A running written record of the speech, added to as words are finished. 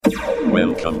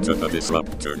Welcome to the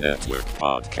Disruptor Network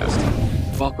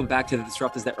podcast. Welcome back to the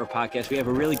Disruptors Network podcast. We have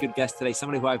a really good guest today,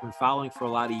 somebody who I've been following for a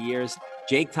lot of years,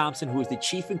 Jake Thompson, who is the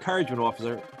Chief Encouragement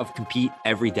Officer of Compete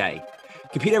Every Day.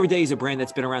 Compete Every Day is a brand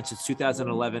that's been around since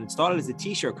 2011. It started as a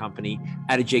t-shirt company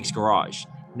out of Jake's garage.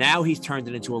 Now he's turned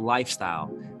it into a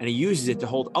lifestyle, and he uses it to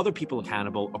hold other people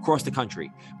accountable across the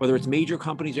country. Whether it's major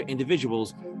companies or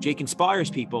individuals, Jake inspires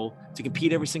people to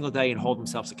compete every single day and hold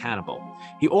themselves accountable.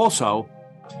 He also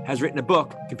has written a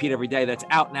book, Compete Every Day, that's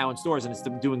out now in stores, and it's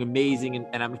doing amazing,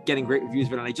 and I'm getting great reviews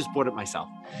of it, and I just bought it myself.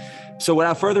 So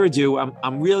without further ado,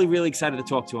 I'm really, really excited to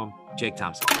talk to him, Jake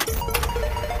Thompson.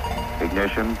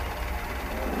 Ignition.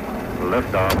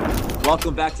 Liftoff.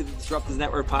 Welcome back to the Disruptors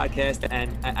Network podcast,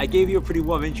 and I gave you a pretty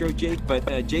warm intro, Jake,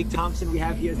 but Jake Thompson we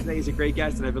have here today is a great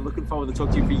guest, and I've been looking forward to talk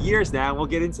to you for years now, and we'll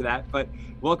get into that, but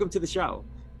welcome to the show.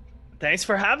 Thanks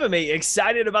for having me.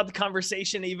 Excited about the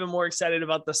conversation, even more excited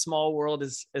about the small world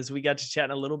as we got to chat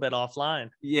a little bit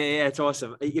offline. Yeah, it's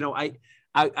awesome. You know,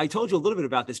 I told you a little bit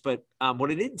about this, but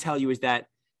what I didn't tell you is that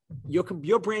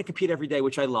your brand Compete Every Day,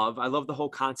 which I love. I love the whole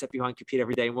concept behind Compete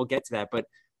Every Day, and we'll get to that. But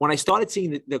when I started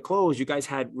seeing the clothes, you guys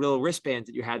had real wristbands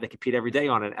that you had that Compete Every Day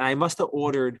on it. And I must have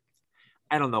ordered,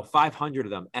 I don't know, 500 of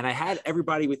them. And I had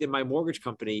everybody within my mortgage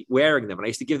company wearing them. And I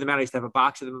used to give them out. I used to have a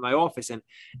box of them in my office. And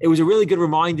it was a really good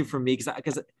reminder for me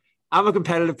because I'm a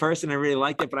competitive person. I really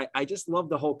like it, but I just love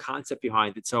the whole concept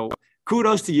behind it. So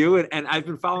kudos to you. And I've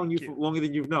been following you for longer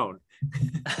than you've known.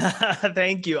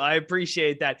 Thank you. I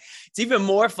appreciate that. It's even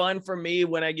more fun for me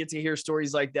when I get to hear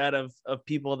stories like that of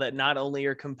people that not only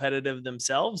are competitive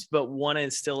themselves, but want to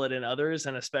instill it in others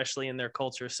and especially in their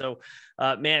culture. So,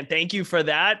 man, thank you for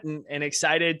that, and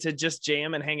excited to just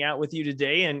jam and hang out with you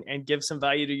today and give some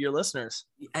value to your listeners.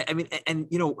 I mean, and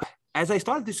you know, as I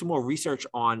started to do some more research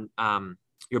on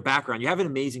your background, you have an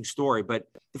amazing story, but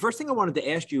the first thing I wanted to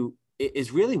ask you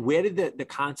is really, where did the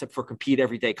concept for Compete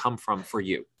Every Day come from for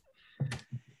you?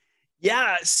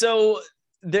 Yeah. So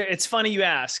it's funny you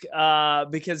ask,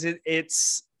 because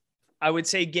it's, I would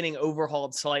say, getting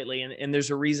overhauled slightly. And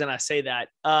there's a reason I say that.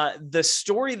 The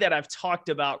story that I've talked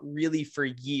about really for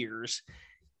years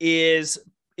is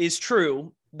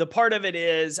true. The part of it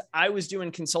is I was doing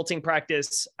consulting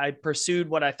practice. I pursued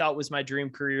what I thought was my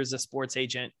dream career as a sports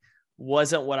agent.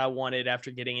 Wasn't what I wanted after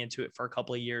getting into it for a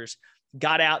couple of years.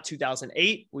 Got out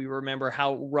 2008. We remember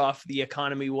how rough the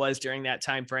economy was during that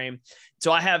time frame.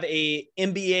 So I have a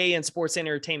MBA in sports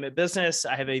entertainment business.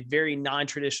 I have a very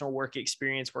non-traditional work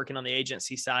experience working on the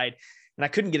agency side, and I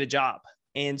couldn't get a job.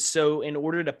 And so in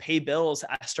order to pay bills,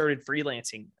 I started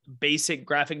freelancing, basic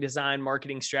graphic design,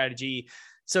 marketing strategy.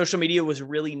 Social media was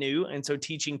really new. And so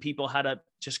teaching people how to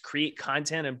just create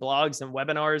content and blogs and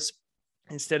webinars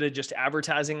instead of just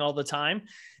advertising all the time.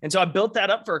 And so I built that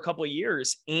up for a couple of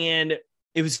years, and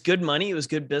it was good money. It was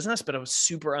good business, but I was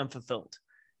super unfulfilled.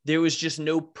 There was just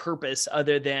no purpose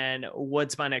other than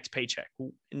what's my next paycheck,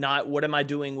 not what am I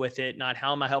doing with it, not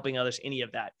how am I helping others, any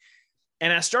of that.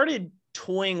 And I started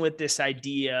toying with this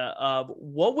idea of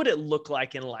what would it look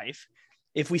like in life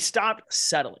if we stopped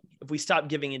settling, if we stopped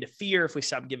giving into fear, if we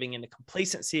stopped giving into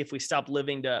complacency, if we stopped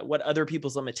living to what other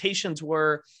people's limitations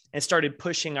were and started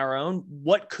pushing our own,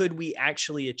 what could we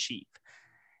actually achieve?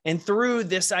 And through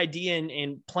this idea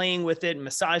and playing with it and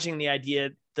massaging the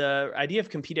idea of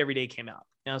Compete Every Day came out.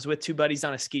 And I was with two buddies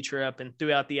on a ski trip and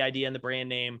threw out the idea and the brand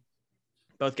name.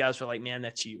 Both guys were like, man,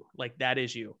 that's you. Like, that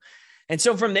is you. And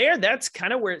so from there, that's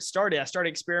kind of where it started. I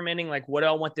started experimenting, like, what do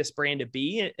I want this brand to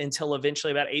be, until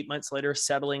eventually about 8 months later,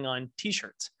 settling on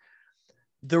t-shirts.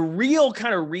 The real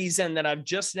kind of reason that I've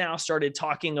just now started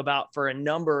talking about, for a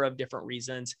number of different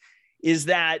reasons, is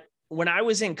that when I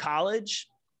was in college,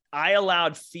 I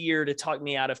allowed fear to talk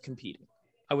me out of competing.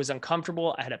 I was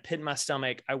uncomfortable. I had a pit in my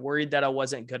stomach. I worried that I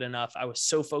wasn't good enough. I was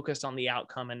so focused on the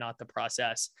outcome and not the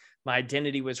process. My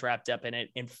identity was wrapped up in it,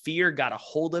 and fear got a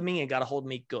hold of me and got a hold of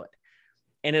me good.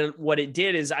 And what it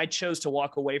did is I chose to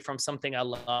walk away from something I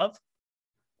love.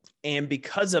 And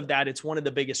because of that, it's one of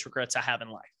the biggest regrets I have in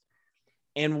life.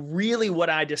 And really what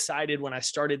I decided when I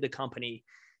started the company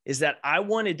is that I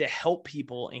wanted to help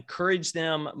people, encourage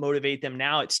them, motivate them.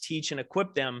 Now it's teach and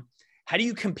equip them. How do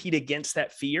you compete against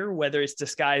that fear, whether it's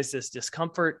disguised as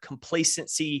discomfort,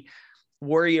 complacency,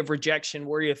 worry of rejection,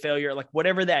 worry of failure, like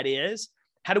whatever that is?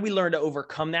 How do we learn to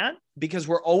overcome that? Because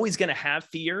we're always going to have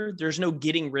fear. There's no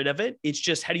getting rid of it. It's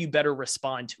just, how do you better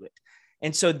respond to it?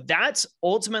 And so that's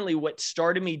ultimately what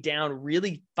started me down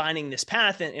really finding this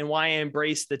path, and why I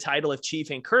embraced the title of Chief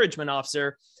Encouragement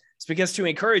Officer. It's because to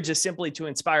encourage is simply to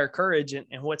inspire courage.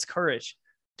 And what's courage?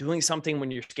 Doing something when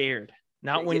you're scared,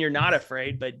 not when you're not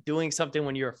afraid, but doing something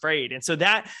when you're afraid. And so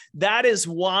that is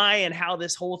why and how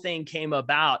this whole thing came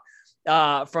about.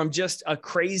 from just a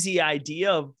crazy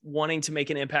idea of wanting to make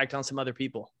an impact on some other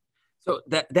people. So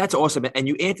that's awesome. And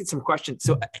you answered some questions.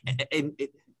 So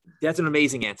that's an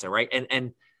amazing answer, right?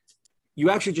 And you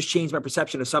actually just changed my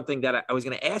perception of something that I was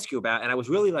going to ask you about. And I was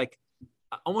really like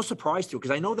almost surprised to,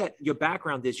 because I know that your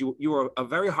background is you were a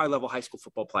very high level high school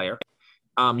football player.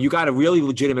 You got a really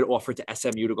legitimate offer to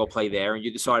SMU to go play there. And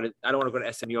you decided, I don't want to go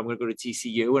to SMU. I'm going to go to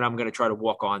TCU and I'm going to try to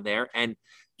walk on there. And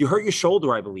you hurt your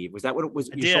shoulder, I believe. Was that what it was?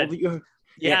 Shoulder?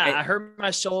 Yeah, I hurt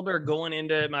my shoulder going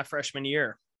into my freshman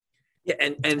year. Yeah.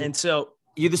 And so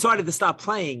you decided to stop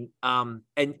playing.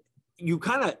 And you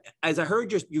kind of, as I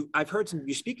heard I've heard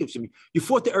you speak of some, you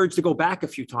fought the urge to go back a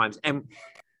few times. And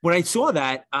when I saw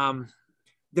that,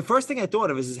 the first thing I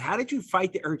thought of is how did you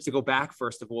fight the urge to go back,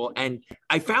 first of all? And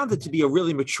I found it to be a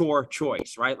really mature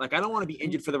choice, right? Like, I don't want to be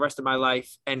injured for the rest of my life.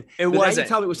 And it wasn't.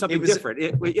 Tell me it was something different.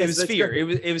 It was fear.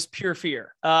 It was pure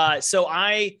fear. So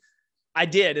I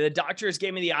did. The doctors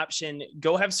gave me the option,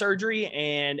 go have surgery.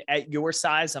 And at your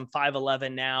size, I'm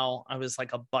 5'11" now. I was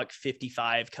like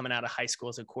 $155 coming out of high school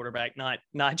as a quarterback,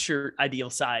 not your ideal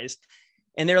size.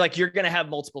 And they're like, you're going to have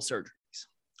multiple surgeries,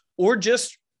 or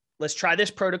just let's try this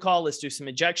protocol. Let's do some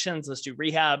injections. Let's do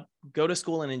rehab, go to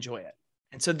school and enjoy it.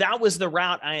 And so that was the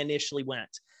route I initially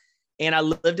went. And I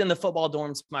lived in the football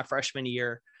dorms my freshman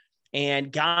year,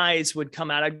 and guys would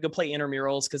come out. I'd go play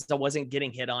intramurals because I wasn't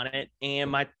getting hit on it. And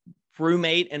my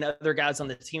roommate and other guys on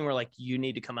the team were like, you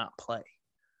need to come out and play.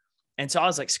 And so I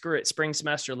was like, screw it, spring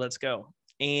semester, let's go.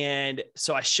 And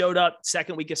so I showed up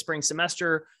second week of spring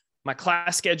semester. My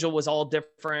class schedule was all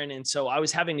different. And so I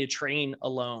was having to train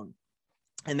alone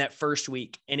in that first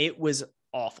week. And it was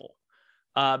awful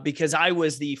because I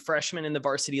was the freshman in the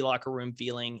varsity locker room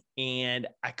feeling, and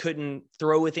I couldn't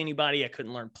throw with anybody. I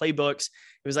couldn't learn playbooks.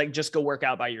 It was like, just go work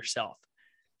out by yourself.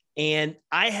 And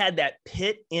I had that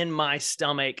pit in my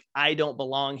stomach, I don't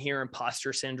belong here,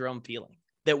 imposter syndrome feeling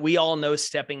that we all know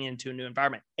stepping into a new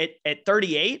environment. At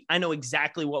 38, I know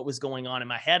exactly what was going on in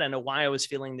my head. I know why I was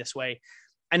feeling this way.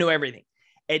 I know everything.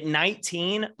 At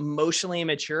 19, emotionally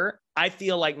immature, I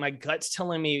feel like my gut's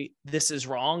telling me this is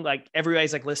wrong. Like,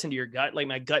 everybody's like, listen to your gut. Like,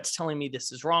 my gut's telling me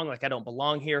this is wrong. Like, I don't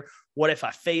belong here. What if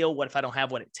I fail? What if I don't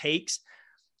have what it takes?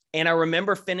 And I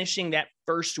remember finishing that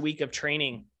first week of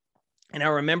training. And I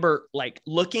remember like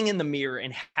looking in the mirror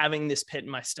and having this pit in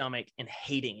my stomach and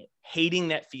hating it, hating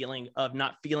that feeling of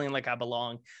not feeling like I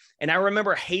belong. And I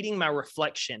remember hating my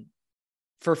reflection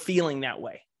for feeling that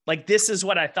way. Like, this is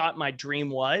what I thought my dream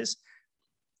was.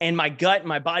 And my gut,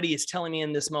 my body is telling me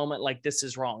in this moment, like, this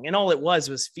is wrong. And all it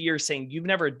was fear saying, you've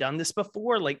never done this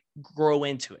before, like, grow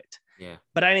into it. Yeah.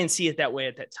 But I didn't see it that way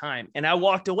at that time. And I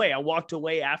walked away.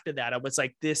 After that. I was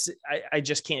like, I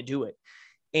just can't do it.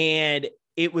 And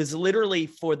it was literally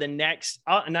for the next,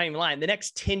 I'm not even lying, the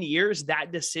next 10 years,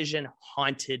 that decision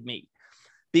haunted me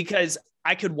because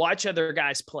I could watch other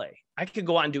guys play. I could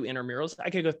go out and do intramurals. I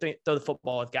could go throw the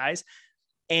football with guys.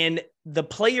 And the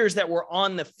players that were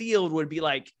on the field would be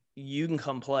like, you can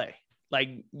come play. Like,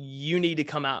 you need to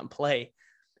come out and play.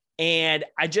 And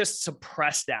I just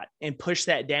suppressed that and pushed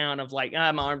that down of like,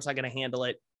 my arm's not going to handle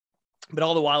it. But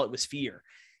all the while it was fear.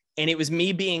 And it was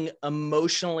me being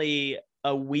emotionally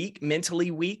weak,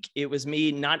 mentally weak. It was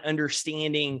me not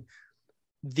understanding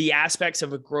the aspects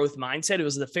of a growth mindset. It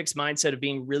was the fixed mindset of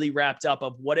being really wrapped up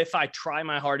of, what if I try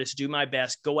my hardest, do my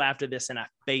best, go after this, and I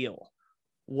fail?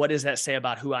 What does that say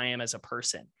about who I am as a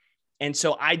person? And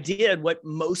so I did what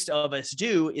most of us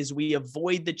do, is we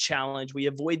avoid the challenge. We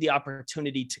avoid the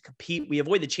opportunity to compete. We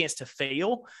avoid the chance to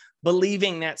fail,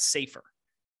 believing that's safer.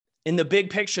 In the big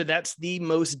picture, that's the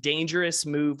most dangerous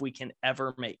move we can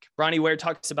ever make. Bronnie Ware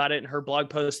talks about it in her blog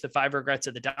post, The 5 Regrets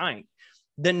of the Dying.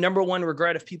 The number one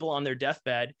regret of people on their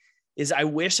deathbed is, I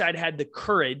wish I'd had the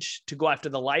courage to go after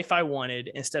the life I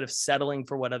wanted instead of settling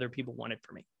for what other people wanted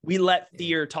for me. We let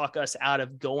fear talk us out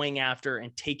of going after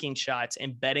and taking shots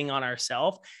and betting on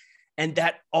ourselves. And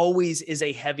that always is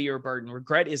a heavier burden.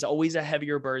 Regret is always a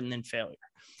heavier burden than failure.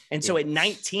 And so at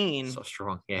 19, so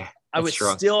strong. Yeah. I was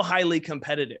still highly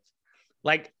competitive.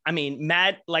 Like, I mean,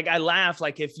 like, I laugh,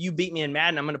 like, if you beat me in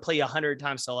Madden, I'm going to play you 100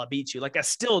 times till I beat you. Like, I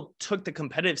still took the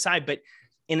competitive side, but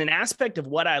in an aspect of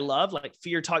what I love, like,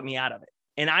 fear talked me out of it.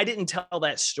 And I didn't tell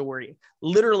that story.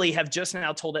 Literally have just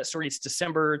now told that story. It's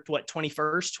December,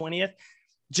 21st, 20th.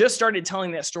 Just started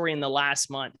telling that story in the last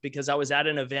month because I was at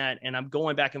an event and I'm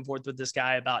going back and forth with this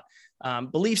guy about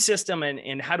belief system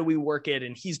and how do we work it.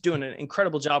 And he's doing an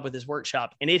incredible job with his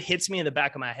workshop. And it hits me in the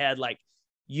back of my head, like,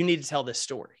 you need to tell this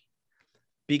story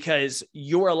because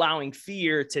you're allowing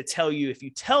fear to tell you, if you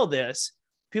tell this,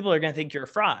 people are going to think you're a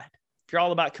fraud. If you're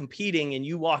all about competing and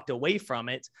you walked away from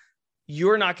it,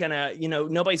 you're not going to,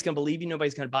 nobody's going to believe you.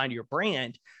 Nobody's going to buy into your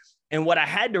brand. And what I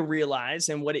had to realize,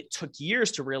 and what it took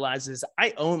years to realize, is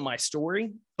I own my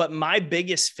story, but my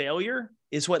biggest failure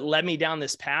is what led me down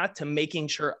this path to making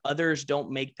sure others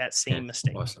don't make that same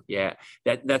mistake. Awesome. Yeah.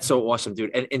 That's so awesome,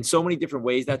 dude. And in so many different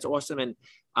ways, that's awesome.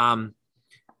 And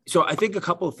so I think a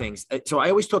couple of things. So I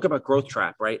always talk about growth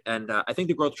trap, right? And I think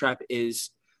the growth trap is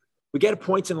we get to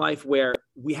points in life where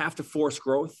we have to force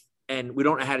growth, and we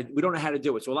don't know how to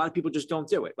do it. So a lot of people just don't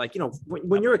do it. Like,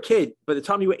 when you're a kid, by the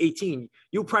time you were 18,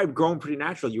 you were probably grown pretty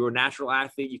natural. You were a natural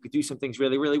athlete. You could do some things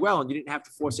really, really well, and you didn't have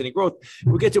to force any growth.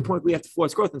 We get to a point where we have to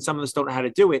force growth, and some of us don't know how to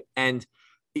do it. And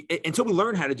until we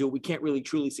learn how to do it, we can't really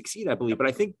truly succeed, I believe. But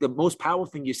I think the most powerful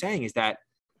thing you're saying is that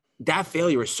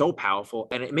failure is so powerful,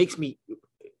 and it makes me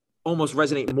almost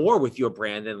resonate more with your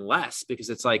brand than less, because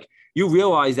it's like you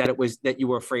realize that that you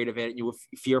were afraid of it and you were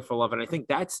fearful of it. And I think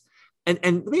that's, and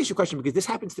let me ask you a question, because this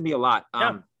happens to me a lot.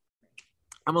 Yeah.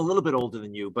 I'm a little bit older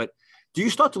than you, but do you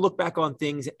start to look back on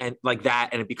things and like that,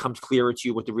 and it becomes clearer to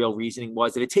you what the real reasoning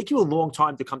was? Did it take you a long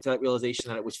time to come to that realization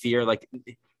that it was fear? Like,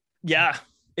 yeah,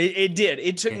 it did.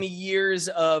 It took me years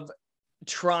of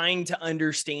trying to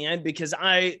understand, because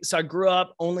I grew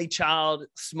up only child,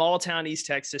 small town, East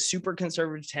Texas, super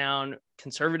conservative town,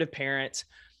 conservative parents,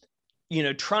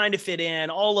 trying to fit in,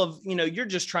 all of, you're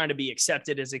just trying to be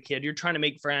accepted as a kid. You're trying to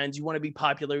make friends. You want to be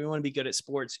popular. You want to be good at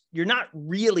sports. You're not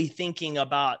really thinking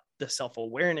about the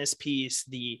self-awareness piece,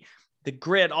 the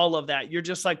grit, all of that. You're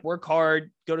just like, work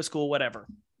hard, go to school, whatever.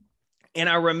 And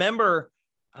I remember,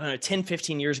 10,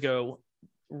 15 years ago,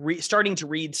 starting to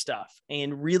read stuff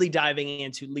and really diving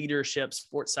into leadership,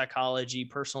 sports psychology,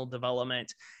 personal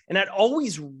development. And I'd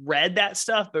always read that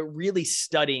stuff, but really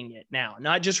studying it now,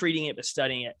 not just reading it, but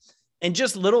studying it. And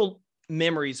just little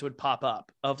memories would pop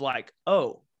up of like,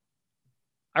 oh,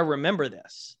 I remember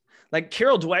this. Like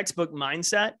Carol Dweck's book,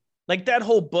 Mindset, like that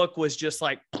whole book was just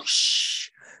like,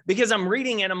 whoosh, because I'm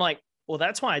reading it. I'm like, well,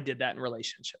 that's why I did that in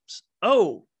relationships.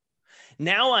 Oh,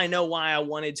 now I know why I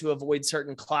wanted to avoid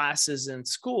certain classes in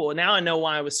school. Now I know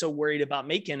why I was so worried about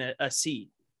making a C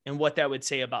and what that would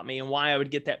say about me, and why I would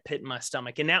get that pit in my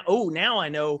stomach. And now I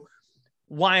know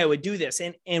why I would do this.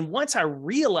 And once I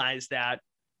realized that,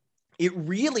 it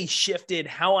really shifted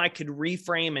how I could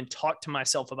reframe and talk to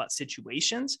myself about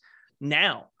situations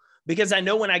now, because I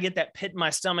know when I get that pit in my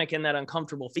stomach and that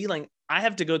uncomfortable feeling, I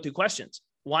have to go through questions.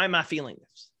 Why am I feeling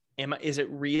this? Am I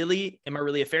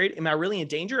really afraid? Am I really in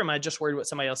danger? Or am I just worried what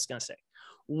somebody else is going to say?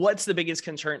 What's the biggest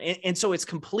concern? And so it's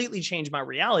completely changed my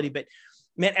reality. But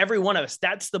man, every one of us,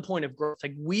 that's the point of growth.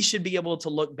 Like, we should be able to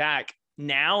look back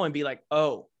now and be like,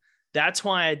 oh, that's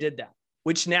why I did that,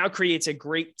 which now creates a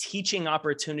great teaching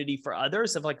opportunity for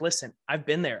others of like, listen, I've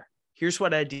been there. Here's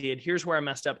what I did. Here's where I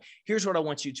messed up. Here's what I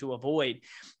want you to avoid.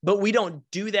 But we don't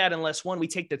do that unless, one, we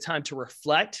take the time to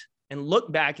reflect and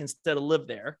look back instead of live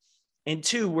there. And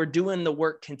two, we're doing the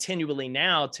work continually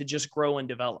now to just grow and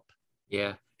develop.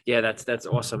 Yeah. Yeah. That's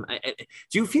awesome.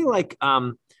 Do you feel like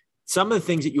some of the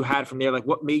things that you had from there, like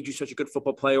what made you such a good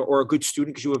football player or a good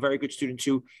student, because you were a very good student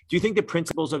too, do you think the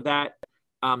principles of that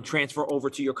transfer over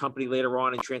to your company later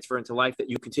on and transfer into life, that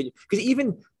you continue? Because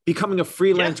even becoming a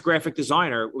freelance graphic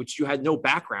designer, which you had no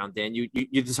background in,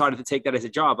 you decided to take that as a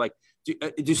job. Like,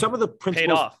 do some of the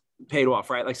principles paid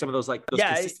off, right? Like some of those, like those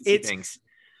consistency things.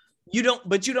 You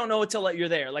don't know until you're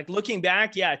there. Like looking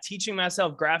back, teaching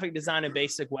myself graphic design and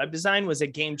basic web design was a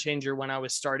game changer when I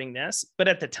was starting this. But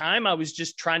at the time, I was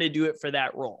just trying to do it for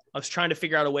that role. I was trying to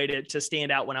figure out a way to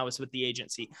stand out when I was with the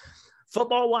agency.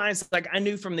 Football wise, like I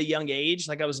knew from the young age,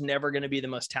 like I was never going to be the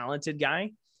most talented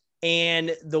guy.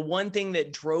 And the one thing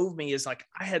that drove me is like,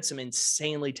 I had some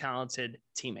insanely talented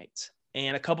teammates,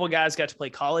 and a couple of guys got to play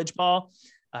college ball.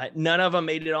 None of them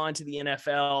made it on to the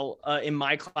NFL in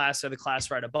my class or the class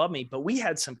right above me, but we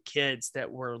had some kids that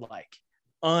were like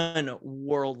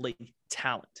unworldly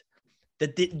talent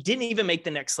that didn't even make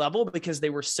the next level because they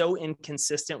were so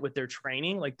inconsistent with their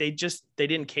training. Like they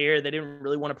didn't care. They didn't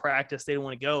really want to practice. They didn't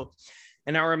want to go.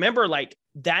 And I remember like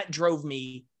that drove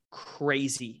me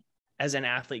crazy as an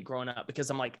athlete growing up, because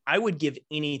I'm like, I would give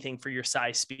anything for your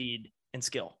size, speed, and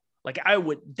skill. Like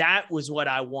that was what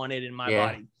I wanted in my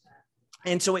body.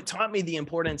 And so it taught me the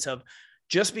importance of,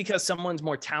 just because someone's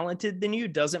more talented than you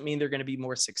doesn't mean they're going to be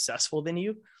more successful than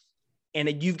you.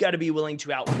 And you've got to be willing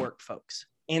to outwork folks.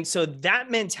 And so that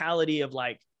mentality of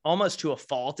like, almost to a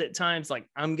fault at times, like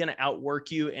I'm going to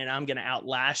outwork you and I'm going to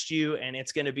outlast you, and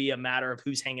it's going to be a matter of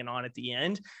who's hanging on at the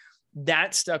end.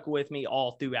 That stuck with me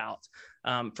all throughout,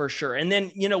 for sure. And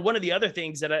then, one of the other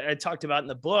things that I talked about in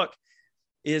the book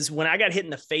is when I got hit in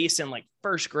the face in like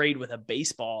first grade with a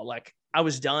baseball, like I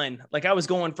was done. Like I was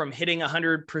going from hitting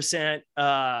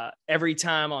 100% every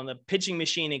time on the pitching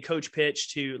machine and coach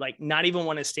pitch to like not even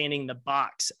want to standing in the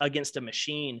box against a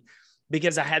machine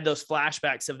because I had those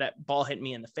flashbacks of that ball hitting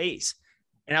me in the face.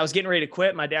 And I was getting ready to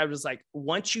quit. My dad was like,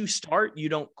 once you start, you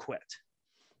don't quit.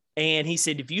 And he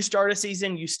said, if you start a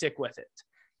season, you stick with it.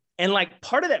 And like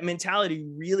part of that mentality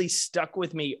really stuck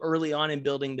with me early on in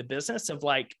building the business of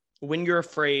like, when you're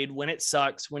afraid, when it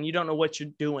sucks, when you don't know what you're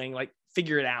doing, like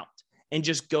figure it out and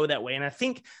just go that way. And I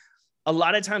think a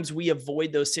lot of times we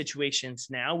avoid those situations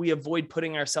now. We avoid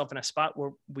putting ourselves in a spot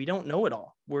where we don't know it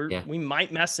all. We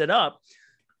might mess it up.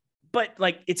 But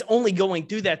like, it's only going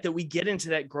through that we get into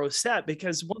that growth step,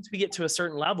 because once we get to a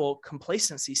certain level,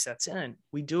 complacency sets in.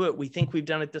 We do it. We think we've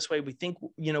done it this way. We think,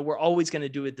 we're always going to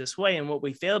do it this way. And what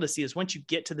we fail to see is once you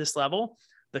get to this level,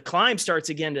 the climb starts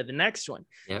again to the next one.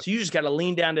 Yep. So you just got to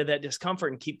lean down to that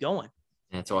discomfort and keep going.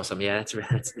 That's awesome. Yeah,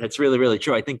 that's really, really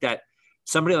true. I think that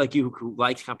somebody like you who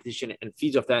likes competition and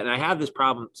feeds off that. And I have this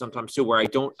problem sometimes too, where I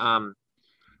don't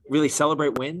really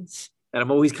celebrate wins. And I'm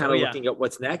always kind of looking at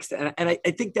what's next. And I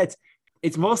think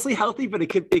it's mostly healthy, but it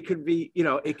could be,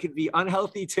 it could be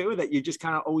unhealthy too, that you're just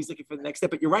kind of always looking for the next step.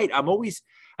 But you're right.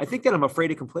 I think that I'm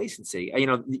afraid of complacency.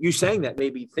 You saying that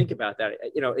made me think about that.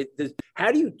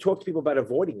 How do you talk to people about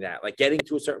avoiding that? Like getting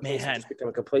to a certain place and just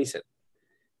becoming complacent?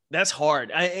 That's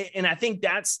hard. And I think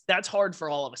that's hard for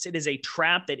all of us. It is a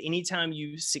trap that anytime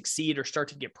you succeed or start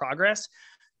to get progress,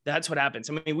 that's what happens.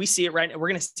 I mean, we see it right now. We're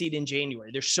going to see it in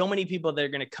January. There's so many people that are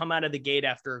going to come out of the gate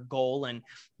after a goal, and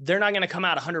they're not going to come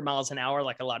out 100 miles an hour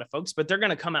like a lot of folks, but they're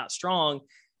going to come out strong,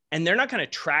 and they're not going to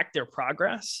track their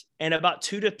progress. And about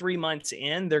 2 to 3 months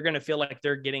in, they're going to feel like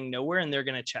they're getting nowhere and they're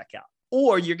going to check out.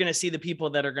 Or you're going to see the people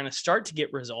that are going to start to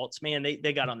get results. Man,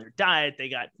 they got on their diet, they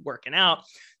got working out,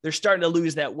 they're starting to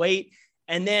lose that weight.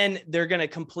 And then they're going to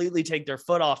completely take their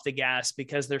foot off the gas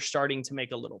because they're starting to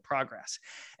make a little progress.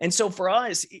 And so for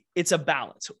us, it's a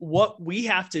balance. What we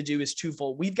have to do is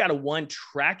twofold. We've got to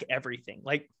track everything.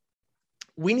 Like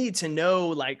we need to know,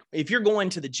 like, if you're going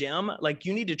to the gym, like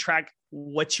you need to track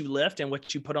what you lift and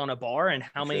what you put on a bar and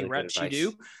how many reps you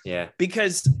do. Yeah.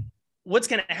 Because what's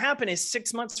going to happen is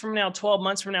 6 months from now, 12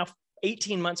 months from now,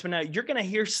 18 months from now, you're going to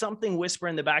hear something whisper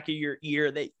in the back of your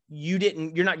ear that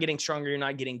you're not getting stronger. You're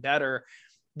not getting better,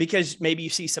 because maybe you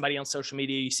see somebody on social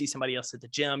media, you see somebody else at the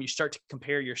gym, you start to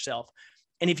compare yourself.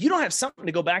 And if you don't have something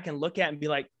to go back and look at and be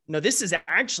like, no, this is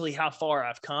actually how far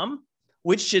I've come,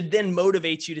 which should then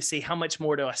motivate you to see how much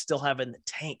more do I still have in the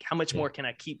tank? How much more can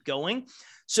I keep going?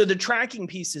 So the tracking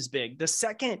piece is big. The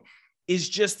second is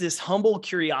just this humble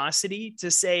curiosity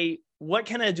to say, what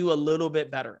can I do a little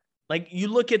bit better? Like you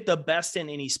look at the best in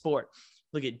any sport,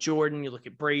 look at Jordan, you look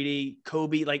at Brady,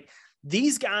 Kobe, like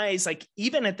these guys, like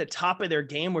even at the top of their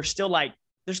game, we're still like,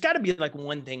 there's got to be like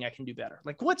one thing I can do better.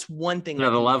 Like what's one thing I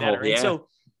can do better? And so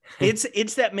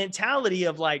it's that mentality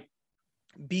of like,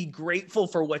 be grateful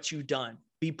for what you've done,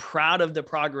 be proud of the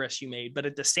progress you made. But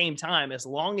at the same time, as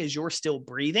long as you're still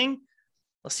breathing,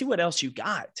 let's see what else you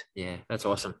got. Yeah, that's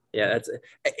awesome. Yeah,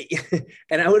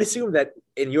 and I would assume that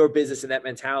in your business and that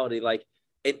mentality, like,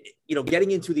 getting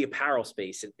into the apparel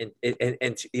space and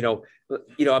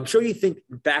I'm sure you think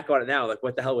back on it now, like,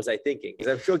 what the hell was I thinking?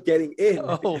 Because I'm sure getting in,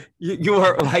 you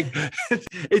were like,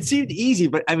 it seemed easy,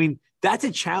 but I mean, that's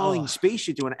a challenging space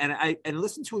you're doing. And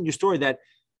listen to in your story that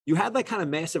you had like kind of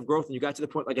massive growth and you got to the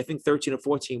point, like, I think 13 or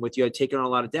 14 with you had taken on a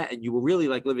lot of debt and you were really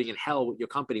like living in hell with your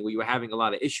company where you were having a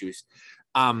lot of issues.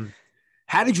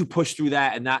 How did you push through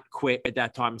that and not quit at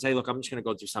that time and say, look, I'm just going to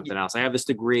go do something else. I have this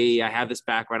degree. I have this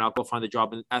background. I'll go find a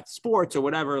job at sports or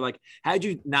whatever. Like, how did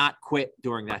you not quit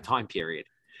during that time period?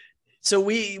 So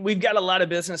we've got a lot of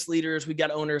business leaders. We've got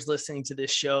owners listening to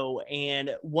this show.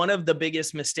 And one of the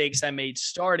biggest mistakes I made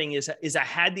starting is I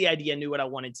had the idea, knew what I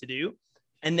wanted to do.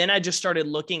 And then I just started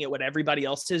looking at what everybody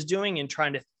else is doing and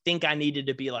trying to think I needed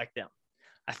to be like them.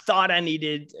 I thought I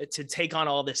needed to take on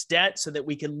all this debt so that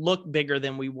we could look bigger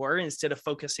than we were instead of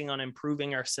focusing on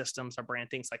improving our systems, our brand,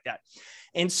 things like that.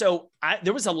 And so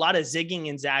there was a lot of zigging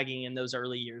and zagging in those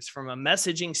early years from a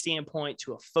messaging standpoint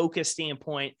to a focus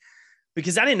standpoint,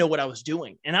 because I didn't know what I was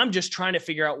doing. And I'm just trying to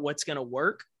figure out what's going to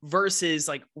work versus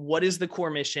like, what is the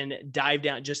core mission? Dive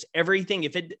down, just everything.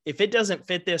 If it doesn't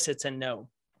fit this, it's a no.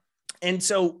 And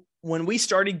so when we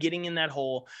started getting in that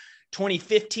hole,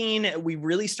 2015, we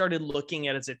really started looking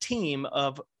at as a team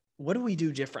of what do we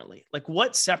do differently? Like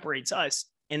what separates us?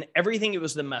 And everything, it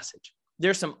was the message.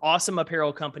 There's some awesome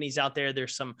apparel companies out there.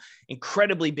 There's some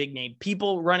incredibly big name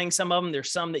people running some of them.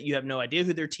 There's some that you have no idea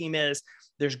who their team is.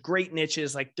 There's great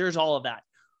niches. Like there's all of that.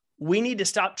 We need to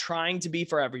stop trying to be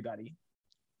for everybody.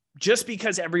 Just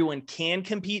because everyone can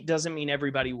compete doesn't mean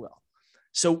everybody will.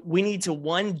 So we need to,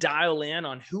 one, dial in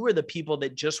on who are the people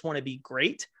that just want to be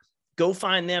great, go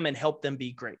find them and help them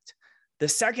be great. The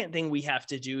second thing we have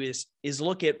to do is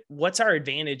look at what's our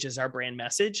advantage as our brand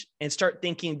message and start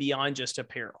thinking beyond just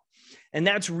apparel. And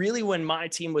that's really when my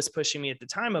team was pushing me at the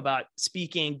time about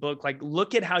speaking, book, like,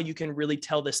 look at how you can really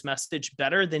tell this message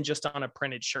better than just on a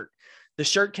printed shirt. The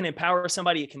shirt can empower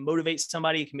somebody. It can motivate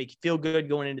somebody. It can make you feel good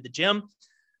going into the gym,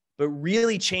 but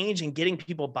really change and getting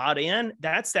people bought in.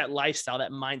 That's that lifestyle,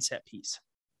 that mindset piece.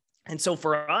 And so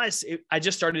for us, I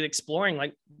just started exploring,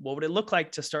 like, what would it look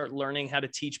like to start learning how to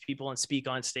teach people and speak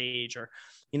on stage, or,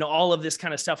 all of this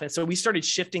kind of stuff. And so we started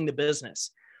shifting the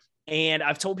business. And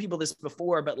I've told people this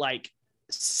before, but like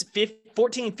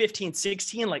 14, 15,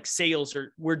 16, like sales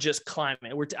we're just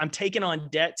climbing. I'm taking on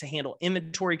debt to handle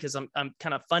inventory because I'm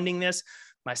kind of funding this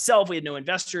myself. We had no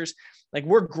investors, like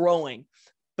we're growing.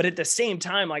 But at the same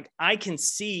time, like I can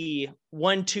see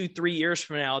 1, 2, 3 years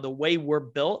from now, the way we're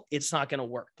built, it's not going to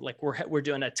work. Like we're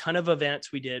doing a ton of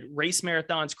events. We did race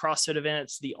marathons, CrossFit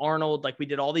events, the Arnold, like we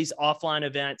did all these offline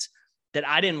events that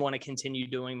I didn't want to continue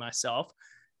doing myself.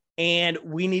 And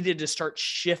we needed to start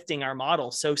shifting our model.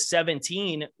 So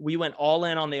 17, we went all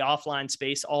in on the offline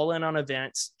space, all in on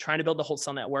events, trying to build the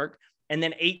wholesale network. And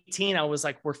then 18, I was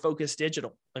like, we're focused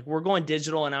digital. Like we're going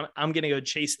digital, and I'm going to go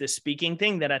chase this speaking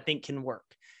thing that I think can work.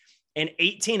 And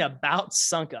 18 about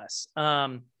sunk us.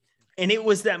 And it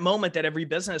was that moment that every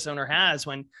business owner has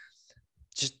when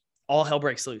just all hell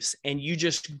breaks loose and you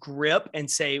just grip and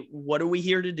say, what are we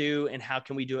here to do? And how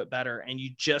can we do it better? And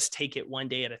you just take it one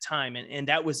day at a time. And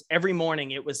that was every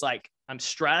morning. It was like, I'm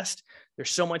stressed. There's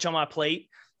so much on my plate.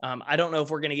 I don't know if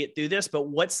we're going to get through this, but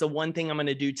what's the one thing I'm going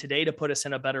to do today to put us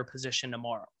in a better position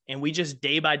tomorrow? And we just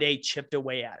day by day chipped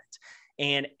away at it.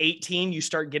 And 18, you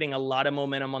start getting a lot of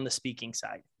momentum on the speaking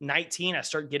side. 19, I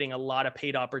start getting a lot of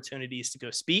paid opportunities to go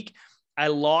speak. I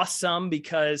lost some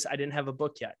because I didn't have a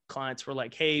book yet. Clients were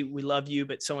like, hey, we love you,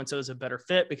 but so-and-so is a better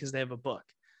fit because they have a book.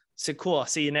 I said, cool, I'll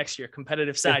see you next year.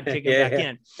 Competitive side, kicking back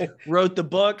in. Wrote the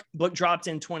book dropped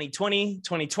in 2020.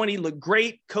 2020 looked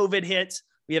great. COVID hits.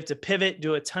 We have to pivot,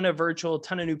 do a ton of virtual,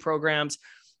 ton of new programs,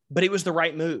 but it was the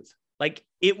right move. Like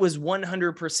it was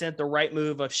 100% the right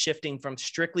move of shifting from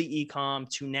strictly e-com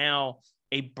to now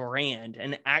a brand,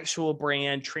 an actual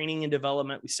brand, training and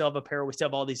development. We still have apparel. We still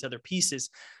have all these other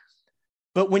pieces.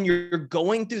 But when you're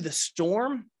going through the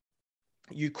storm,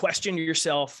 you question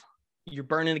yourself, you're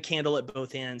burning a candle at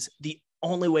both ends. The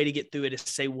only way to get through it is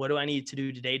to say, what do I need to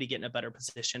do today to get in a better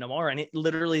position tomorrow? And it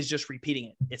literally is just repeating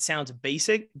it. It sounds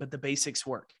basic, but the basics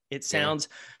work. It sounds,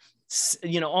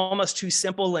 almost too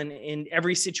simple, and in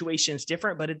every situation is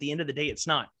different, but at the end of the day, it's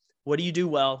not. What do you do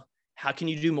well? How can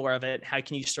you do more of it? How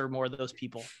can you serve more of those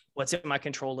people? What's in my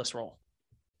control-less role?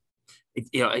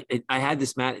 I had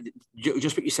this,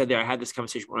 just what you said there. I had this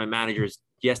conversation with my managers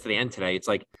yesterday and today. It's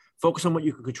like, focus on what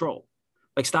you can control.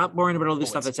 Like, stop worrying about all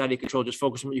this stuff that's out of your control. Just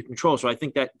focus on what you can control. So I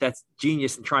think that's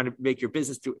genius in trying to make your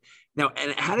business do it. Now,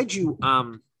 and how did you,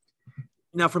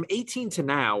 now from 18 to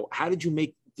now, how did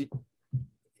you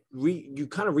you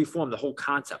kind of reform the whole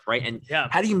concept, right? And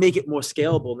how do you make it more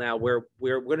scalable now where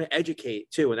we're going to educate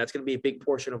too? And that's going to be a big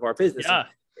portion of our business. Yeah.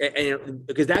 And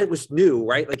because that was new,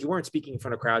 right? Like you weren't speaking in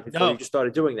front of crowds before. You just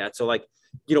started doing that. So like,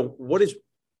 what is,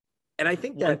 and I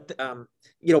think that,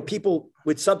 people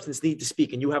with substance need to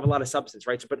speak, and you have a lot of substance,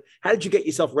 right? So, but how did you get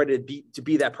yourself ready to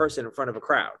be that person in front of a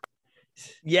crowd?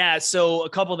 Yeah. So a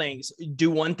couple things.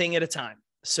 Do one thing at a time.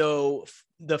 So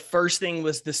the first thing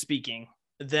was the speaking.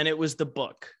 Then it was the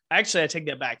book. Actually, I take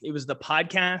that back. It was the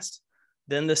podcast,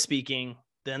 then the speaking,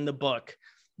 then the book.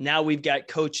 Now we've got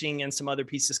coaching and some other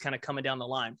pieces kind of coming down the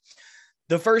line.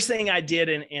 The first thing I did,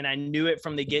 and I knew it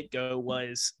from the get-go,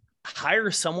 was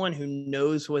hire someone who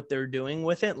knows what they're doing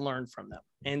with it, learn from them.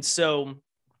 And so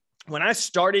when I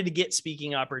started to get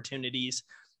speaking opportunities,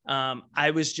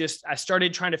 I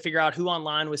started trying to figure out who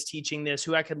online was teaching this,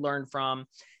 who I could learn from.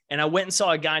 And I went and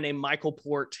saw a guy named Michael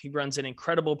Port. He runs an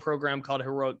incredible program called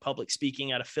Heroic Public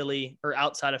Speaking out of Philly, or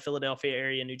outside of Philadelphia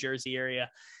area, New Jersey area.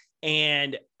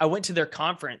 And I went to their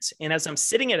conference. And as I'm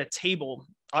sitting at a table,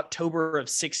 October of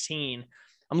 16,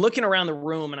 I'm looking around the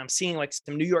room and I'm seeing like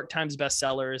some New York Times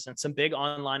bestsellers and some big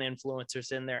online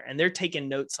influencers in there, and they're taking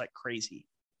notes like crazy.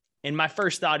 And my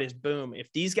first thought is, boom, if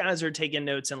these guys are taking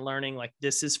notes and learning, like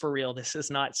this is for real, this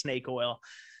is not snake oil.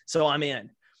 So I'm in.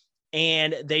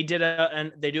 And they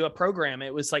do a program.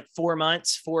 It was like 4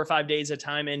 months, 4 or 5 days a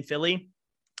time in Philly.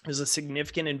 It was a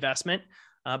significant investment.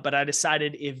 But I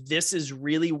decided if this is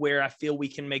really where I feel we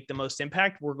can make the most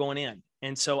impact, we're going in.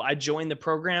 And so I joined the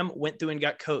program, went through and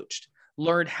got coached,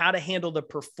 learned how to handle the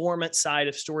performance side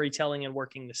of storytelling and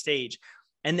working the stage.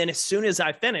 And then as soon as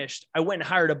I finished, I went and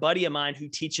hired a buddy of mine who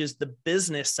teaches the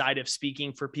business side of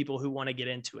speaking for people who want to get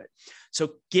into it.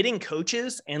 So getting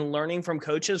coaches and learning from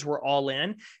coaches were all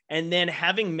in. And then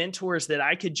having mentors that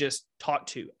I could just talk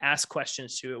to, ask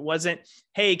questions to. It wasn't,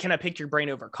 hey, can I pick your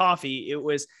brain over coffee? It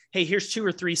was, hey, here's 2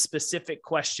 or 3 specific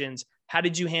questions. How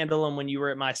did you handle them when you were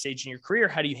at my stage in your career?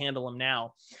 How do you handle them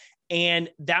now? And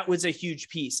that was a huge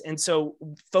piece. And so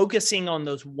focusing on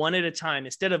those one at a time,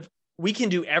 instead of, we can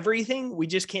do everything, we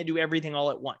just can't do everything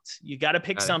all at once. You got to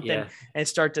pick something and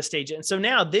start to stage it. And so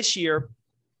now this year,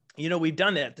 we've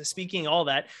done that, the speaking, all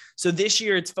that. So this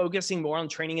year it's focusing more on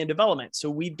training and development. So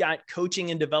we've got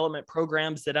coaching and development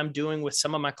programs that I'm doing with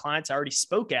some of my clients I already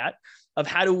spoke at, of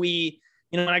how do we,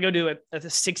 when I go do a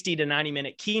 60 to 90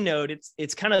 minute keynote,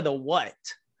 it's kind of the what,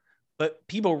 but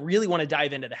people really want to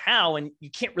dive into the how, and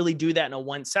you can't really do that in a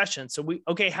one session. So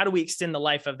how do we extend the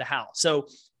life of the how? So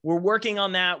we're working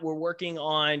on that. We're working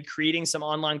on creating some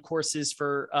online courses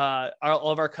for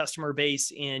all of our customer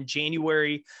base in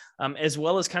January, as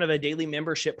well as kind of a daily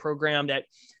membership program that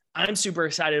I'm super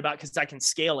excited about because I can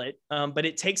scale it. But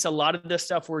it takes a lot of the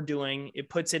stuff we're doing. It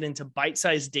puts it into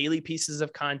bite-sized daily pieces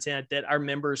of content that our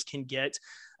members can get,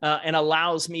 and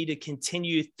allows me to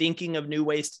continue thinking of new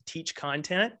ways to teach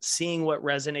content, seeing what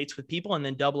resonates with people, and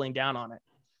then doubling down on it.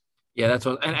 Yeah, that's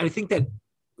what, and I think that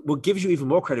what gives you even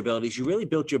more credibility is you really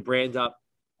built your brand up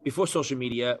before social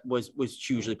media was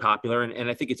hugely popular. And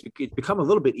I think it's become a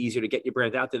little bit easier to get your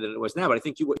brand out there than it was now. But I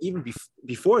think you were, even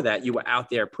before that, you were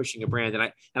out there pushing a brand,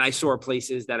 and I saw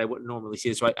places that I wouldn't normally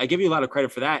see. So I give you a lot of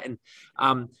credit for that. And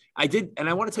I did. And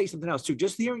I want to tell you something else too.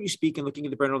 Just hearing you speak and looking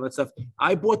at the brand and all that stuff.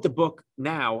 I bought the book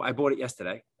now. I bought it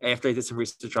yesterday after I did some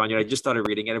research on you. I just started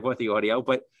reading it. I bought the audio,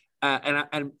 but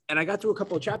and I got through a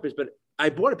couple of chapters, but I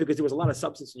bought it because there was a lot of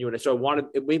substance in you. And so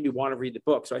it made me want to read the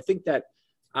book. So I think that,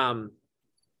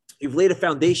 you've laid a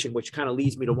foundation, which kind of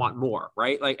leads me to want more.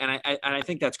 Right. Like, and I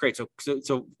think that's great. So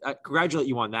I congratulate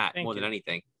you on that. Than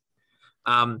anything.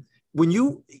 When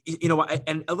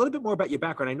and a little bit more about your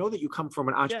background. I know that you come from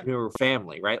an entrepreneurial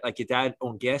family, right? Like your dad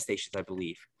owned gas stations, I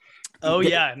believe. Oh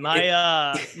yeah.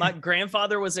 My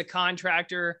grandfather was a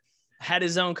contractor, had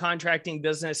his own contracting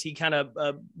business. He kind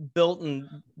of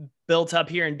built up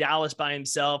here in Dallas by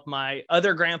himself. My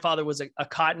other grandfather was a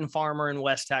cotton farmer in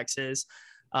West Texas.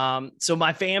 So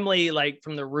my family, like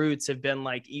from the roots, have been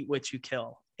like, eat what you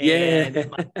kill.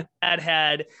 And my dad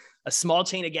had a small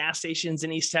chain of gas stations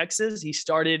in East Texas. He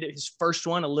started his first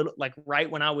one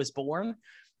right when I was born,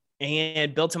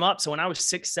 and built them up. So when I was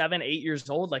 6, 7, 8 years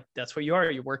old, like that's what you are.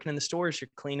 You're working in the stores, you're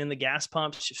cleaning the gas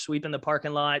pumps, you're sweeping the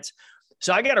parking lots.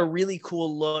 So I got a really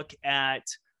cool look at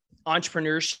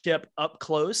entrepreneurship up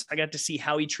close. I got to see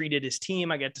how he treated his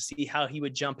team. I got to see how he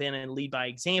would jump in and lead by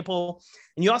example.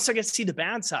 And you also get to see the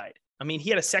bad side. I mean, he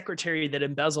had a secretary that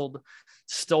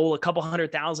stole a couple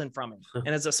 $100,000 from him. And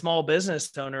as a small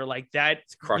business owner, like that,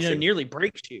 nearly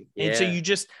breaks you. Yeah. And so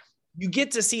you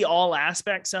get to see all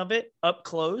aspects of it up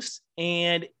close,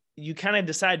 and you kind of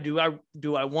decide, do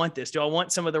I want this? Do I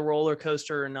want some of the roller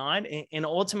coaster or not? And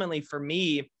ultimately for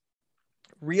me,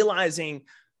 realizing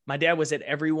my dad was at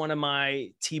every one of my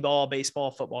t-ball,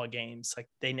 baseball, football games. Like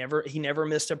he never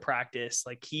missed a practice.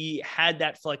 Like he had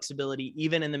that flexibility,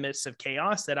 even in the midst of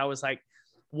chaos, that I was like,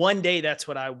 one day that's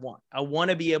what I want. I want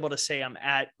to be able to say I'm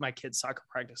at my kid's soccer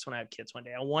practice when I have kids one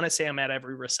day. I want to say I'm at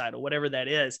every recital, whatever that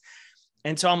is.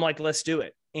 And so I'm like, let's do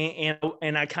it.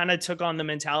 And I kind of took on the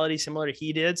mentality similar to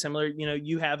he did, similar,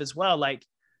 you have as well. Like,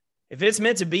 if it's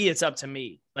meant to be, it's up to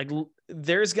me. Like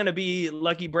there's going to be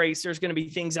lucky breaks. There's going to be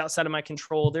things outside of my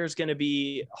control. There's going to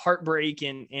be heartbreak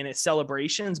and it's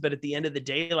celebrations. But at the end of the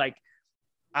day, like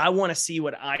I want to see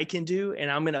what I can do,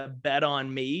 and I'm going to bet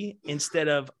on me instead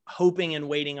of hoping and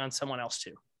waiting on someone else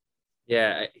to.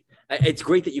 Yeah. It's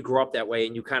great that you grew up that way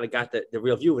and you kind of got the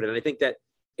real view of it. And I think that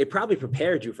it probably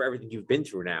prepared you for everything you've been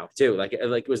through now too. Like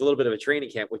it was a little bit of a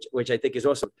training camp, which I think is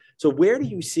awesome. So where do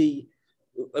you see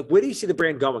the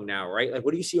brand going now, right? Like,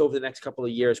 what do you see over the next couple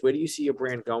of years? Where do you see your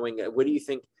brand going? Where do you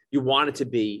think you want it to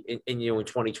be in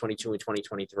 2022 and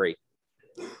 2023?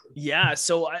 Yeah.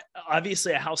 So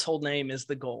obviously a household name is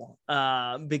the goal,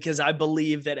 because I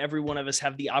believe that every one of us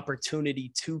have the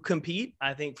opportunity to compete.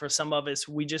 I think for some of us,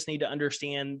 we just need to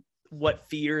understand what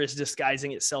fear is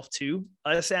disguising itself to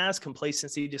us as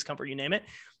complacency, discomfort, you name it.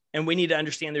 And we need to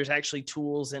understand there's actually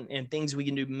tools and things we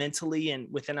can do mentally and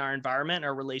within our environment,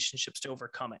 our relationships to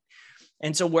overcome it.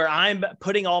 And so where I'm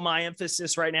putting all my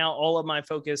emphasis right now, all of my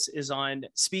focus is on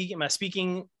my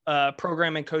speaking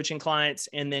program and coaching clients,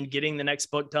 and then getting the next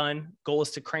book done. Goal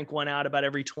is to crank one out about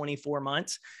every 24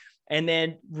 months. and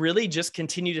then really just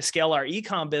continue to scale our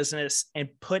e-com business and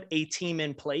put a team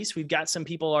in place. We've got some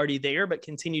people already there, but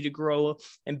continue to grow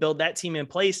and build that team in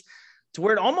place to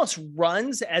where it almost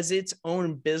runs as its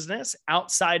own business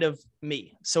outside of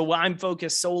me. So I'm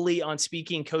focused solely on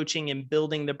speaking, coaching, and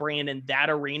building the brand in that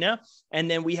arena.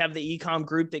 And then we have the e-com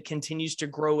group that continues to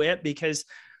grow it, because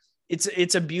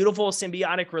it's a beautiful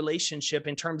symbiotic relationship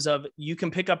in terms of you can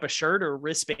pick up a shirt or a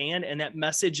wristband, and that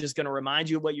message is going to remind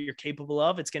you of what you're capable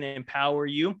of. It's going to empower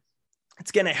you.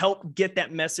 It's going to help get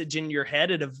that message in your head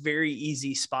at a very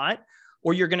easy spot.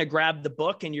 Or you're going to grab the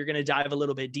book and you're going to dive a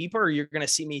little bit deeper, or you're going to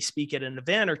see me speak at an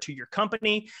event or to your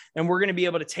company. And we're going to be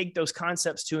able to take those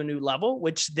concepts to a new level,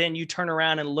 which then you turn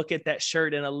around and look at that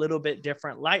shirt in a little bit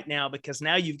different light now, because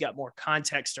now you've got more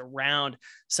context around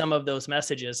some of those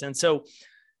messages. And so,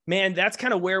 man, that's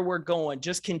kind of where we're going.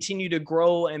 Just continue to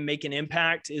grow and make an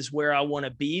impact is where I want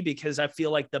to be, because I feel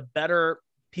like the better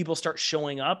people start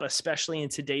showing up, especially in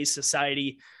today's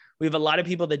society, we have a lot of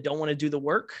people that don't want to do the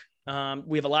work.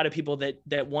 We have a lot of people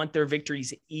that want their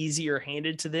victories easier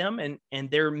handed to them,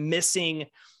 and they're missing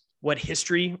what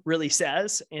history really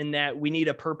says, in that we need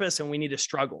a purpose and we need a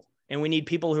struggle, and we need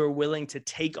people who are willing to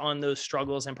take on those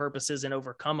struggles and purposes and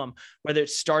overcome them, whether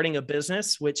it's starting a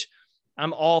business, which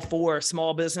I'm all for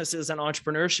small businesses and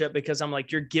entrepreneurship, because I'm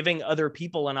like, you're giving other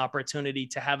people an opportunity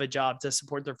to have a job, to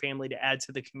support their family, to add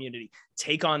to the community.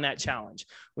 Take on that challenge.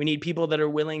 We need people that are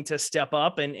willing to step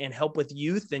up and help with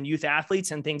youth and youth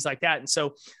athletes and things like that. And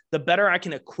so the better I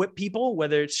can equip people,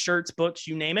 whether it's shirts, books,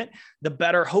 you name it, the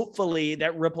better, hopefully,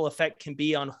 that ripple effect can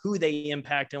be on who they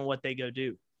impact and what they go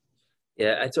do.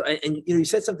 Yeah. And so, and you know, you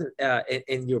said something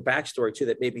in your backstory too,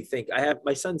 that made me think. I have,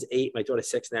 my son's 8, my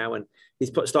daughter's 6 now, and he's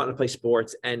starting to play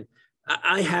sports, and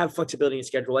I have flexibility in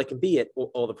schedule. I can be at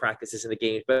all the practices and the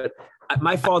games, but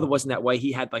my father wasn't that way.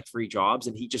 He had like 3 jobs,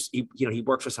 and he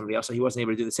worked for somebody else, so he wasn't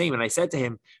able to do the same. And I said to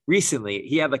him recently,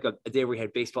 he had like a day where he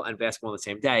had baseball and basketball on the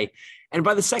same day. And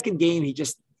by the second game,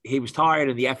 he was tired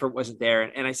and the effort wasn't there.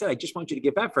 And I said, I just want you to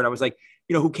give effort. I was like,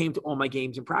 you know, who came to all my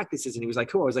games and practices? And he was like,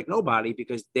 who? I was like, nobody,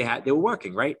 because they were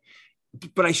working. Right.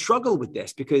 But I struggle with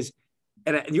this because,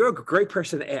 and you're a great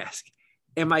person to ask,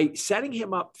 am I setting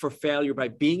him up for failure by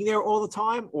being there all the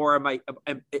time? Or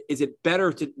is it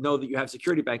better to know that you have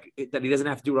security back, that he doesn't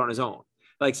have to do it on his own?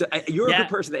 Like, so you're a good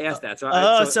person to ask that.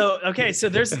 So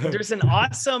there's an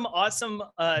awesome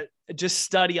just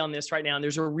study on this right now. And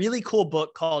there's a really cool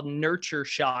book called Nurture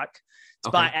Shock.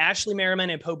 It's by Ashley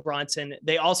Merriman and Poe Bronson.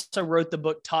 They also wrote the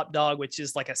book Top Dog, which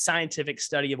is like a scientific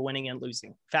study of winning and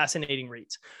losing. Fascinating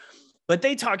reads. But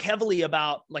they talk heavily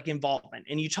about like involvement.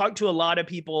 And you talk to a lot of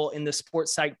people in the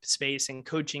sports psych space and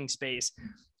coaching space.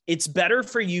 It's better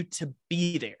for you to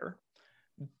be there.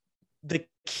 The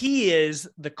key is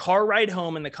the car ride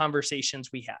home and the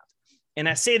conversations we have. And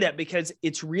I say that because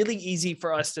it's really easy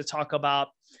for us to talk about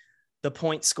the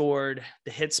points scored,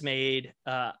 the hits made,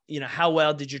 how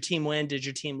well did your team win? Did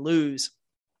your team lose?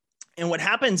 And what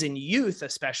happens in youth,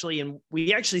 especially, and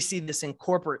we actually see this in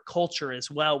corporate culture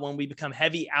as well, when we become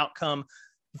heavy outcome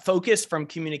focused from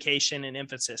communication and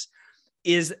emphasis,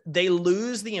 is they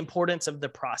lose the importance of the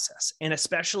process. And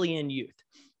especially in youth,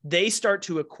 they start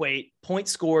to equate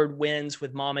points scored, wins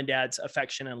with mom and dad's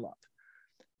affection and love.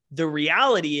 The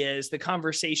reality is the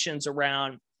conversations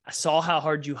around, I saw how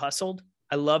hard you hustled.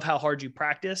 I love how hard you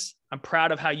practice. I'm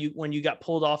proud of how when you got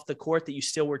pulled off the court, that you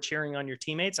still were cheering on your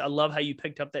teammates. I love how you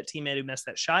picked up that teammate who missed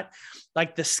that shot.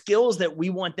 Like, the skills that we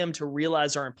want them to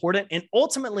realize are important and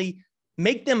ultimately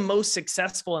make them most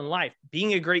successful in life.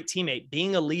 Being a great teammate,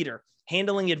 being a leader,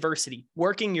 handling adversity,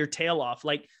 working your tail off.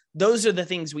 Like, those are the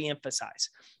things we emphasize.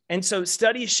 And so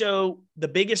studies show the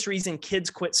biggest reason kids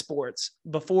quit sports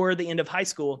before the end of high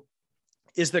school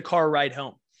is the car ride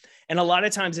home. And a lot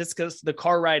of times it's because the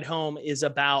car ride home is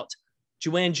about, did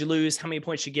you win, did you lose, how many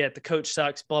points you get, the coach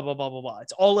sucks, blah, blah, blah, blah, blah.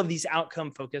 It's all of these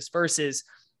outcome focused versus,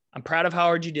 I'm proud of how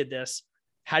hard you did this.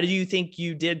 How do you think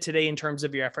you did today in terms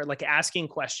of your effort? Like, asking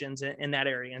questions in that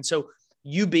area. And so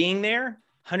you being there,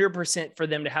 100% for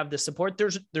them to have the support.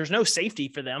 There's no safety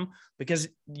for them because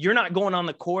you're not going on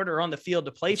the court or on the field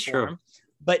to play for them.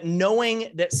 But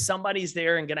knowing that somebody's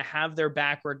there and going to have their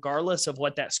back, regardless of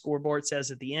what that scoreboard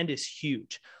says at the end, is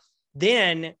huge.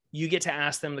 Then you get to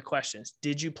ask them the questions.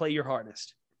 Did you play your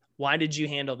hardest? Why did you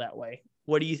handle that way?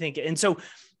 What do you think? And so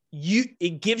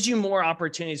it gives you more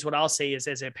opportunities. What I'll say is,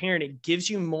 as a parent, it gives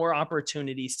you more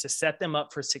opportunities to set them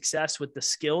up for success with the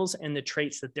skills and the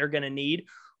traits that they're going to need,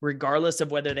 regardless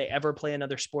of whether they ever play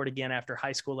another sport again after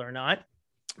high school or not.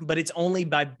 But it's only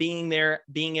by being there,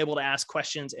 being able to ask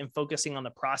questions and focusing on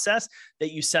the process,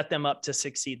 that you set them up to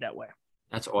succeed that way.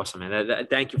 That's awesome, man.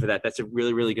 Thank you for that. That's a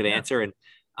really, really good answer. And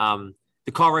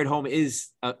the car ride home is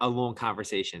a long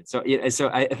conversation. So, yeah, so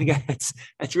I think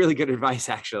that's really good advice,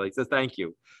 actually. So thank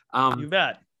you. You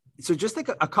bet. So just like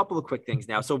a couple of quick things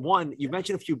now. So one, you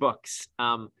mentioned a few books.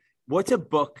 What's a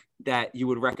book that you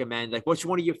would recommend? Like, what's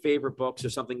one of your favorite books or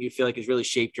something you feel like has really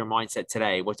shaped your mindset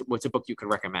today? What's a book you could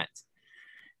recommend?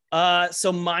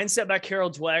 So Mindset by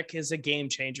Carol Dweck is a game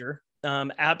changer.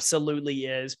 Absolutely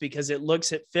is, because it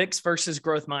looks at fixed versus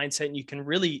growth mindset. And you can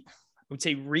really, I would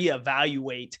say,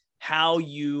 reevaluate how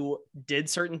you did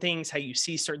certain things, how you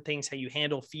see certain things, how you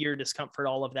handle fear, discomfort,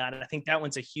 all of that. And I think that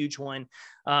one's a huge one.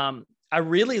 I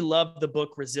really love the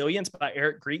book Resilience by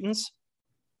Eric Greitens,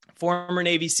 former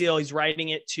Navy SEAL. He's writing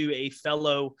it to a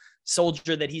fellow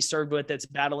soldier that he served with that's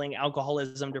battling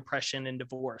alcoholism, depression, and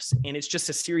divorce. And it's just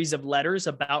a series of letters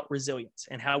about resilience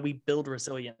and how we build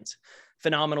resilience.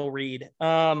 Phenomenal read.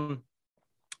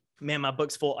 Man, my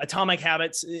book's full. Atomic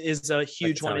Habits is a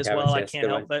huge one as well. I can't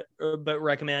help but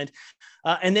recommend.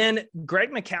 And then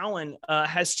Greg McKeown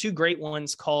has two great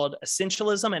ones called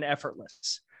Essentialism and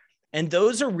Effortless. And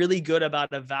those are really good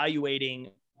about evaluating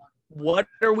what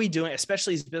are we doing,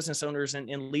 especially as business owners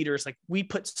and leaders. Like, we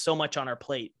put so much on our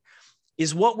plate.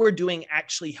 Is what we're doing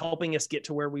actually helping us get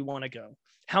to where we want to go?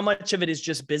 How much of it is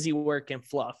just busy work and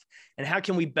fluff? And how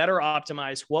can we better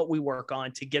optimize what we work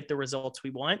on to get the results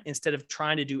we want, instead of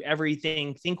trying to do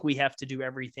everything, think we have to do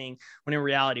everything, when in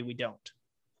reality we don't?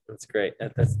 That's great.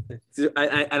 And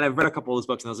I've read a couple of those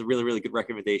books, and those are really, really good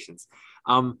recommendations.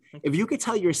 If you could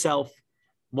tell yourself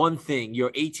one thing,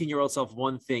 your 18-year-old self,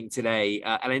 one thing today,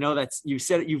 and I know that's, you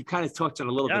said it, you've kind of touched on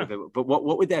a little bit of it, but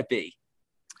what would that be?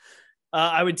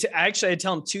 I'd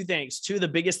tell him two things. Two of the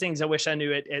biggest things I wish I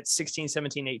knew at 16,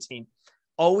 17, 18.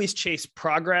 Always chase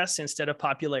progress instead of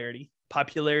popularity.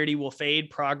 Popularity will fade.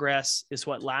 Progress is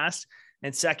what lasts.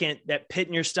 And second, that pit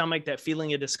in your stomach, that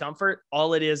feeling of discomfort,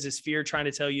 all it is fear trying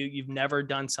to tell you you've never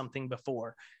done something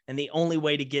before. And the only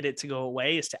way to get it to go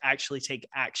away is to actually take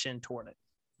action toward it.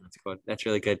 That's good. That's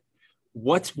really good.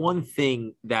 What's one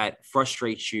thing that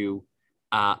frustrates you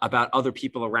about other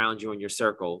people around you in your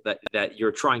circle that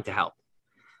you're trying to help?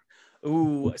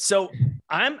 Ooh, so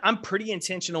I'm pretty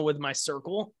intentional with my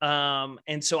circle.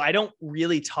 And so I don't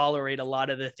really tolerate a lot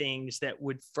of the things that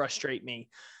would frustrate me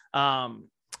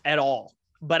at all.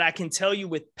 But I can tell you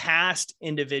with past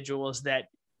individuals that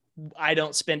I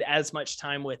don't spend as much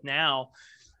time with now,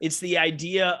 it's the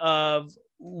idea of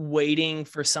waiting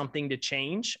for something to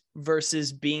change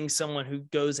versus being someone who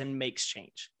goes and makes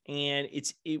change. And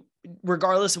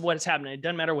regardless of what's happening, it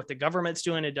doesn't matter what the government's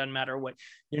doing. It doesn't matter what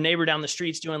your neighbor down the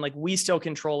street's doing. Like, we still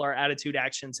control our attitude,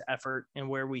 actions, effort, and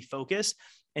where we focus.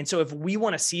 And so if we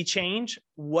want to see change,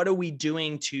 what are we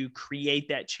doing to create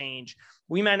that change?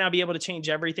 We might not be able to change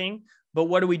everything, but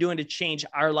what are we doing to change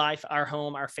our life, our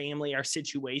home, our family, our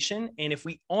situation? And if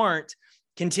we aren't,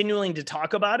 continuing to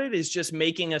talk about it is just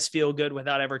making us feel good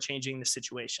without ever changing the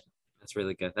situation. That's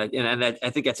really good. And I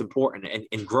think that's important, and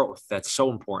in growth, that's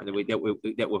so important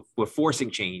that we're forcing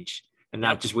change and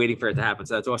not just waiting for it to happen.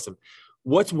 So that's awesome.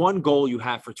 What's one goal you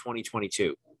have for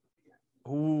 2022?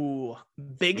 Ooh,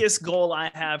 biggest goal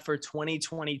I have for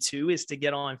 2022 is to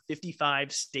get on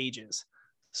 55 stages.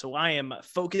 So I am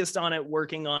focused on it,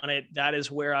 working on it. That is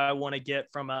where I want to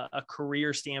get from a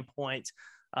career standpoint.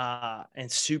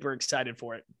 And super excited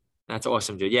for it. That's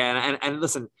awesome, dude. Yeah. And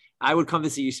listen, I would come to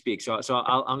see you speak. So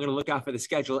I'm going to look out for the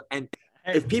schedule. And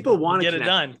if people want to get it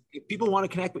done, if people want to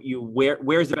connect with you,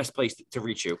 where's the best place to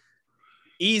reach you?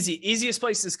 Easiest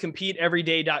place is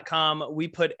competeeveryday.com. We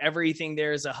put everything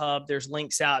there as a hub. There's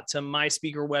links out to my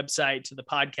speaker website, to the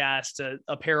podcast, to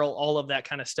apparel, all of that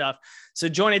kind of stuff. So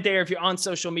join it there. If you're on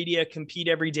social media, Compete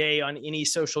Every Day on any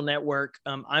social network.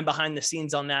 I'm behind the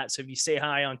scenes on that. So if you say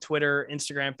hi on Twitter,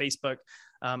 Instagram, Facebook,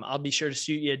 I'll be sure to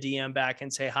shoot you a DM back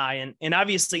and say hi. And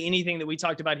obviously anything that we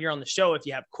talked about here on the show, if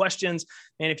you have questions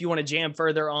and if you want to jam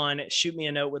further on, shoot me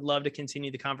a note. Would love to continue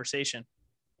the conversation.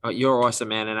 Oh, you're awesome,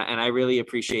 man. And I really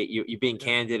appreciate you being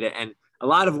candid, and a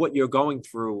lot of what you're going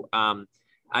through. I've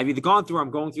either gone through,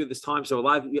 I'm going through this time. So a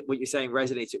lot of what you're saying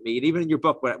resonates with me. And even in your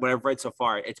book, what I've read so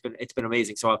far, it's been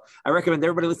amazing. So I recommend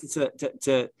everybody listen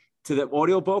to the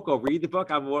audio book or read the book.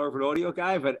 I'm more of an audio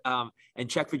guy, but and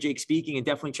check for Jake speaking, and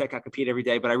definitely check out Compete Every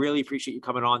Day. But I really appreciate you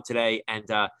coming on today. And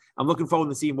I'm looking forward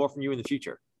to seeing more from you in the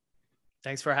future.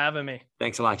 Thanks for having me.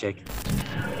 Thanks a lot, Jake.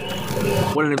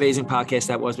 What an amazing podcast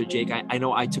that was with Jake. I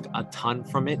know I took a ton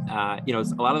from it. A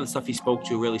lot of the stuff he spoke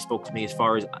to really spoke to me as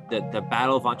far as the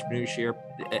battle of entrepreneurship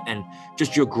and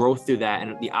just your growth through that,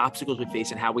 and the obstacles we face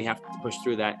and how we have to push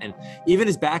through that. And even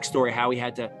his backstory, how he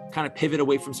had to kind of pivot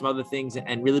away from some other things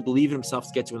and really believe in himself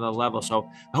to get to another level. So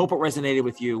I hope it resonated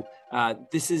with you.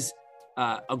 This is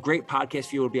a great podcast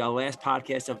for you. It'll be our last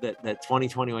podcast of the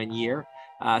 2021 year.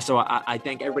 So I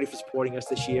thank everybody for supporting us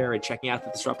this year and checking out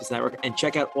the Disrupt Us Network, and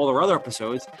check out all our other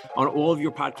episodes on all of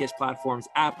your podcast platforms,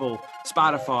 Apple,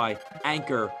 Spotify,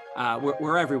 Anchor.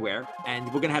 We're everywhere, and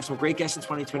we're going to have some great guests in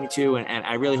 2022. And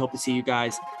I really hope to see you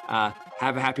guys.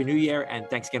 Have a happy new year, and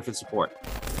thanks again for the support.